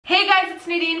it's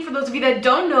Nadeen. For those of you that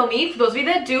don't know me, for those of you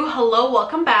that do, hello,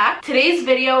 welcome back. Today's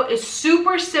video is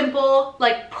super simple,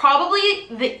 like probably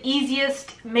the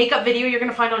easiest makeup video you're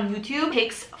gonna find on YouTube.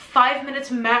 Takes 5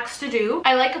 minutes max to do.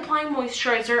 I like applying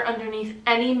moisturizer underneath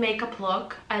any makeup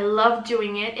look. I love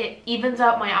doing it. It evens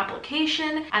out my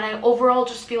application and I overall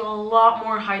just feel a lot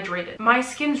more hydrated. My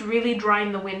skin's really dry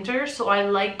in the winter, so I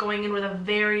like going in with a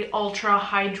very ultra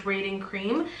hydrating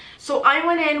cream. So I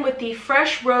went in with the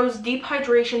Fresh Rose Deep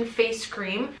Hydration Face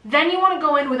Cream. Then you want to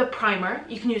go in with a primer.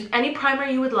 You can use any primer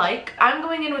you would like. I'm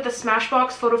going in with the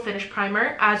SMASHBOX Photo Finish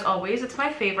Primer, as always. It's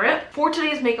my favorite. For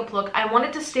today's makeup look, I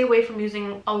wanted to stay away from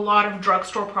using a lot of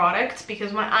drugstore products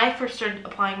because when I first started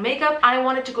applying makeup, I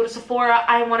wanted to go to Sephora,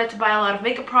 I wanted to buy a lot of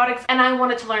makeup products, and I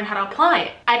wanted to learn how to apply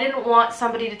it. I didn't want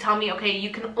somebody to tell me, okay,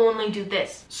 you can only do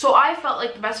this. So I felt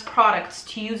like the best products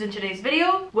to use in today's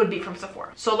video would be from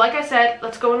Sephora. So like I said,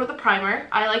 let's go in with a primer.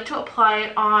 I like to apply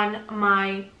it on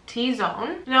my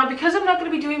T-zone. Now, because I'm not going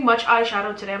to be doing much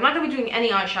eyeshadow today, I'm not going to be doing any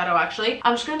eyeshadow actually,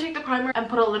 I'm just going to take the primer and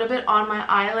put a little bit on my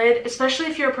eyelid, especially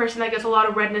if you're a person that gets a lot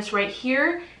of redness right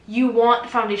here. You want the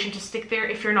foundation to stick there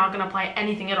if you're not going to apply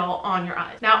anything at all on your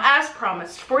eyes. Now, as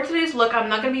promised, for today's look, I'm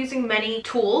not going to be using many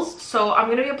tools, so I'm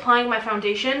going to be applying my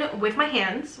foundation with my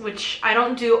hands, which I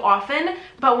don't do often,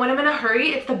 but when I'm in a hurry,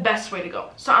 it's the best way to go.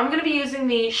 So I'm going to be using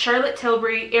the Charlotte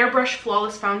Tilbury Airbrush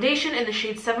Flawless Foundation in the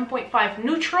shade 7.5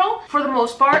 Neutral. For the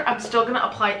most part, I'm still going to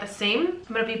apply it the same.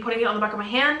 I'm going to be putting it on the back of my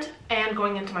hand and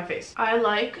going into my face. I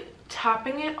like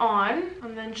tapping it on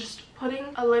and then just putting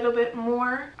a little bit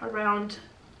more around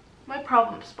my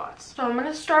problem spots. So I'm going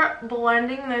to start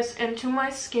blending this into my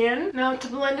skin. Now, to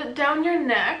blend it down your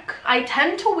neck, I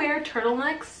tend to wear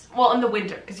turtlenecks, well, in the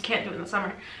winter because you can't do it in the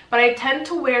summer, but I tend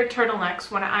to wear turtlenecks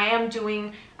when I am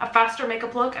doing a faster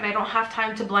makeup look and I don't have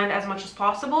time to blend as much as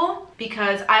possible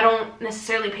because I don't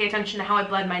necessarily pay attention to how I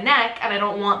blend my neck and I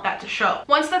don't want that to show.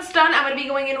 Once that's done, I'm going to be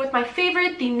going in with my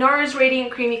favorite, the NARS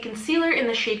Radiant Creamy Concealer in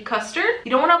the shade Custard.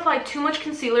 You don't want to apply too much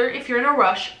concealer if you're in a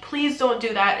rush. Please don't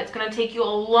do that. It's going to take you a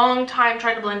long time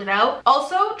trying to blend it out.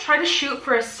 Also, try to shoot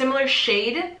for a similar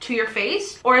shade to your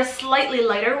face or a slightly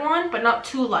lighter one, but not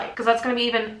too light because that's going to be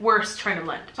even worse trying to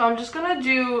blend. So I'm just going to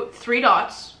do 3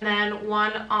 dots and then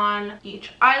 1 on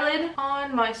each eyelid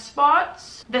on my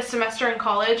spots. This semester in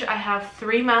college, I have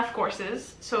 3 math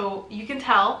courses, so you can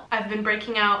tell I've been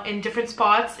breaking out in different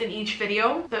spots in each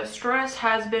video. The stress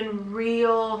has been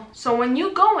real. So when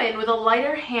you go in with a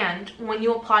lighter hand, when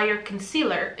you apply your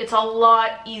concealer, it's a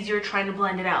lot easier trying to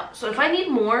blend it out. So if I need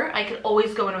more, I could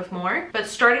always go in with more, but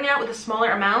starting out with a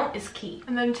smaller amount is key.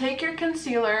 And then take your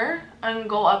concealer and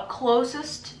go up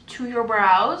closest to your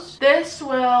brows. This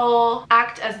will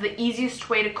act as the easiest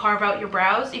way to carve out your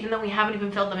brows, even though we haven't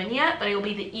even filled them in yet, but it will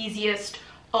be the easiest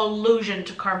illusion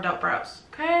to carved out brows.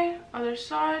 Okay, other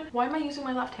side. Why am I using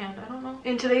my left hand? I don't know.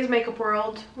 In today's makeup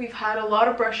world, we've had a lot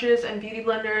of brushes and beauty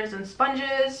blenders and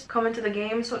sponges come into the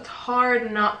game, so it's hard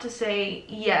not to say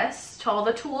yes to all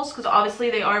the tools because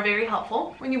obviously they are very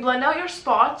helpful. When you blend out your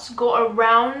spots, go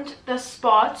around the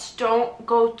spots. Don't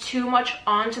go too much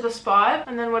onto the spot.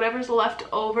 And then whatever's left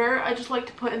over, I just like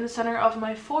to put in the center of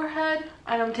my forehead.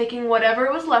 And I'm taking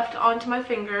whatever was left onto my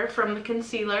finger from the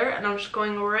concealer and I'm just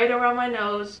going right around my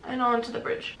nose and onto the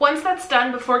bridge. Once that's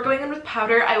done, before going in with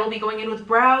powder, I will be going in with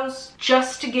brows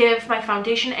just to give my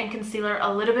foundation and concealer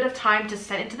a little bit of time to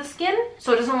set into the skin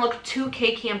so it doesn't look too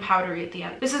cakey and powdery at the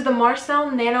end. This is the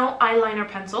MARCELLE Nano Eyeliner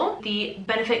Pencil, the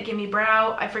Benefit Gimme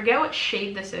Brow. I forget what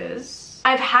shade this is.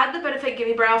 I've had the Benefit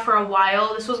Gimme Brow for a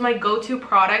while. This was my go-to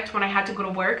product when I had to go to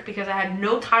work because I had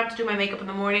no time to do my makeup in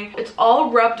the morning. It's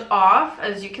all rubbed off,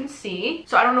 as you can see.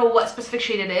 So I don't know what specific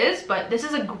shade it is, but this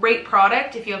is a great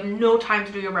product if you have no time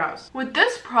to do your brows. With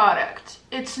this product,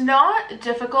 it's not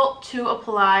difficult to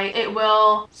apply. It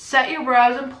will set your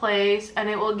brows in place and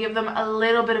it will give them a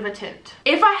little bit of a tint.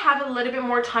 If I have a little bit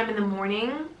more time in the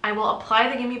morning, I will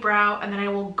apply the Gimme Brow and then I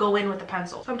will go in with the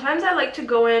pencil. Sometimes I like to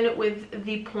go in with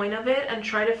the point of it and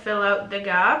try to fill out the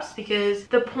gaps because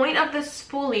the point of this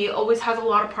spoolie always has a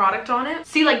lot of product on it.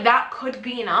 See, like that could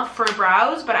be enough for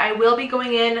brows, but I will be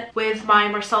going in with my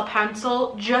Marcelle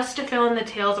pencil just to fill in the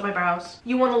tails of my brows.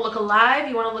 You want to look alive,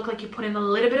 you want to look like you put in a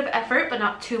little bit of effort, but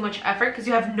not too much effort because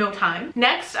you have no time.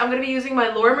 Next, I'm going to be using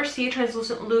my Mercier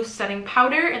Translucent Loose Setting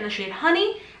Powder in the shade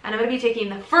Honey. And I'm going to be taking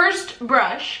the first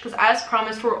brush, because as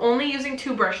promised, we're only using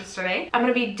 2 brushes today. I'm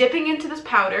going to be dipping into this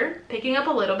powder, picking up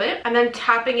a little bit, and then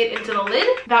tapping it into the lid.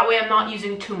 That way I'm not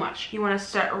using too much. You want to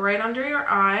set right under your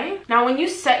eye. Now when you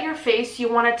set your face,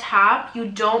 you want to tap. You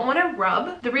don't want to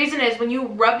rub. The reason is when you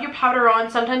rub your powder on,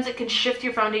 sometimes it can shift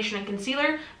your foundation and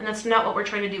concealer, and that's not what we're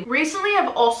trying to do. Recently,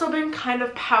 I've also been kind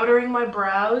of powdering my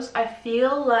brows. I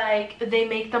feel like they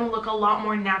make them look a lot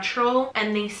more natural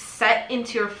and they set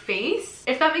into your face,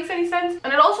 if that makes any sense.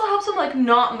 And it also helps them like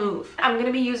not move. I'm going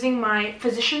to be using my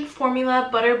Physician Formula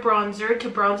Butter Bronzer to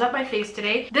bronze up my face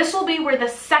today. This will be where the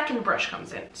second brush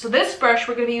comes in. So this brush,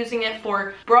 we're going to be using it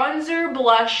for bronzer,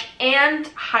 blush, and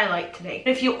highlight today.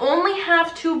 If you only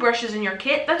have 2 brushes in your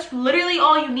kit, that's literally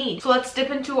all you need. So let's dip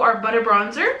into our butter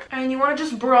bronzer, and you want to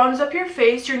just bronze up your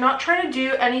face. You're not trying to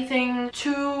do anything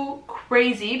too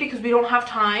crazy because we don't have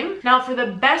time. Now for the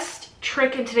best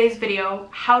trick in today's video,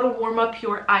 how to warm up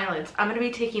your eyelids. I'm going to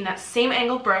be taking that same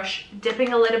angled brush,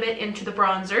 dipping a little bit into the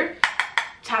bronzer,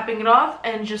 tapping it off,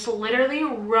 and just literally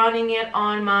running it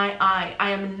on my eye.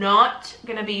 I am not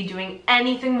gonna be doing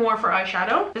anything more for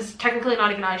eyeshadow. This is technically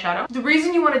not even eyeshadow. The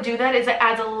reason you want to do that is it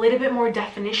adds a little bit more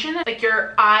definition. Like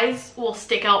your eyes will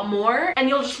stick out more and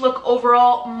you'll just look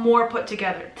overall more put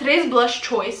together. Today's blush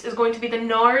choice is going to be the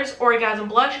NARS Orgasm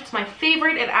blush. It's my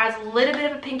favorite. It adds a little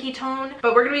bit of a pinky tone,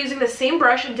 but we're gonna be using the same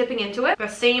brush and dipping into it, the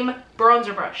same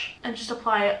bronzer brush, and just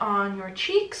apply it on your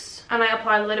cheeks. And I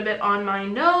apply a little bit on my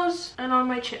nose and on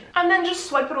my chin, and then just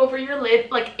swipe it over your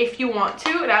lid, like if you want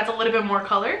to. It adds a little bit more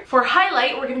color. For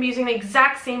highlight, we're going to be using the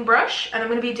exact same brush, and I'm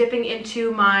going to be dipping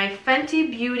into my Fenty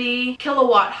Beauty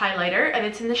Kilowatt highlighter, and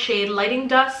it's in the shade Lighting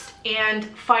Dust and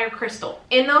Fire Crystal.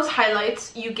 In those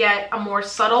highlights, you get a more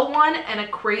subtle one and a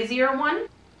crazier one.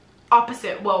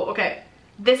 Opposite. Whoa, okay.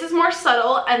 This is more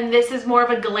subtle and this is more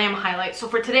of a glam highlight. So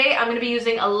for today, I'm going to be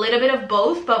using a little bit of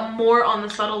both, but more on the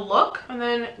subtle look. And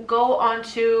then go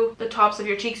onto the tops of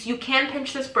your cheeks. You can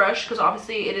pinch this brush because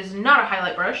obviously it is not a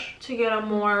highlight brush, to get a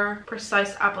more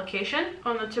precise application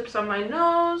on the tips of my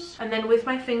nose. And then with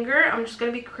my finger, I'm just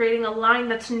going to be creating a line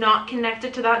that's not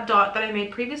connected to that dot that I made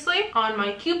previously on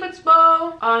my Cupid's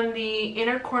bow, on the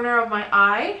inner corner of my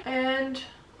eye, and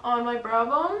on my brow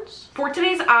bones. For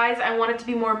today's eyes, I want it to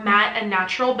be more matte and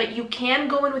natural, but you can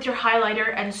go in with your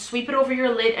highlighter and sweep it over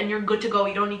your lid and you're good to go.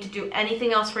 You don't need to do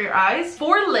anything else for your eyes.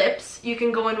 For lips, you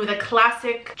can go in with a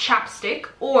classic chapstick,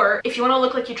 or if you want to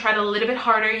look like you tried a little bit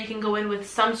harder, you can go in with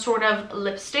some sort of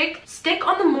lipstick. Stick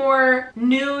on the more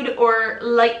nude or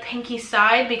light pinky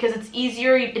side because it's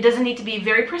easier. It doesn't need to be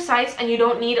very precise and you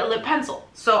don't need a lip pencil.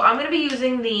 So I'm going to be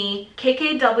using the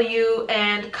KKW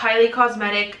and Kylie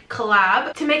Cosmetic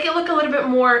collab. To make it look a little bit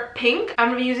more pink, I'm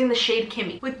going to be using the shade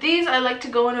Kimmie. With these, I like to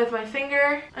go in with my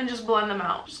finger and just blend them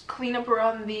out. Just clean up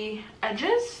around the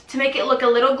edges. To make it look a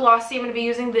little glossy, I'm going to be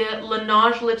using the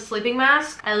Laneige Lip Sleeping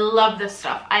Mask. I love this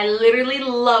stuff. I literally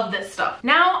love this stuff.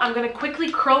 Now, I'm going to quickly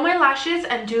curl my lashes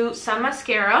and do some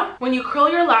mascara. When you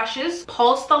curl your lashes,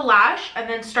 pulse the lash and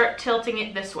then start tilting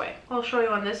it this way. I'll show you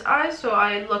on this eye. So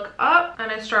I look up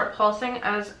and I start pulsing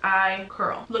as I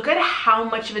curl. Look at how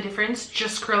much of a difference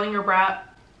just curling your brow.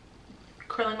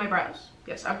 Curling my brows.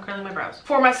 Yes, I'm curling my brows.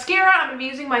 For mascara, I'm going to be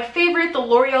using my favorite, the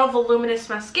L'Oreal Voluminous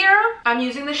Mascara. I'm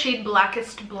using the shade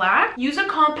Blackest Black. Use a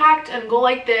compact and go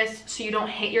like this so you don't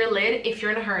hit your lid if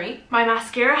you're in a hurry. My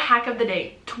mascara hack of the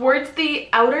day. Towards the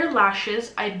outer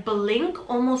lashes, I blink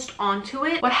almost onto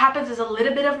it. What happens is a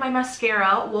little bit of my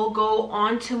mascara will go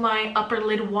onto my upper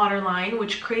lid waterline,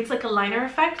 which creates like a liner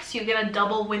effect, so you get a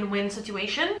double win-win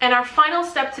situation. And our final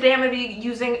step today, I'm going to be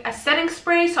using a setting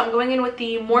spray, so I'm going in with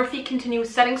the Morphe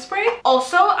Continuous Setting Spray.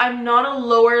 Also, I'm not a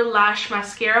lower lash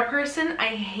mascara person. I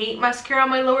hate mascara on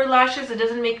my lower lashes. It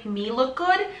doesn't make me look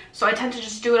good, so I tend to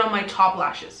just do it on my top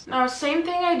lashes. Now, same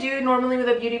thing I do normally with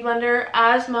a beauty blender.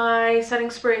 As my setting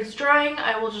spray is drying,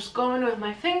 I will just go in with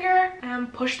my finger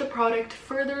and push the product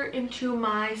further into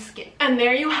my skin. And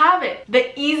there you have it.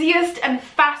 The easiest and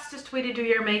fastest way to do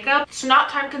your makeup. It's not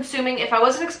time consuming. If I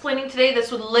wasn't explaining today, this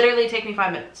would literally take me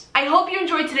 5 minutes. I hope you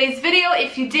enjoyed today's video.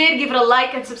 If you did, give it a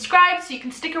like and subscribe so you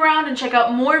can stick around and check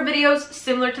out more videos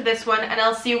similar to this one, and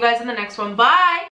I'll see you guys in the next one. Bye!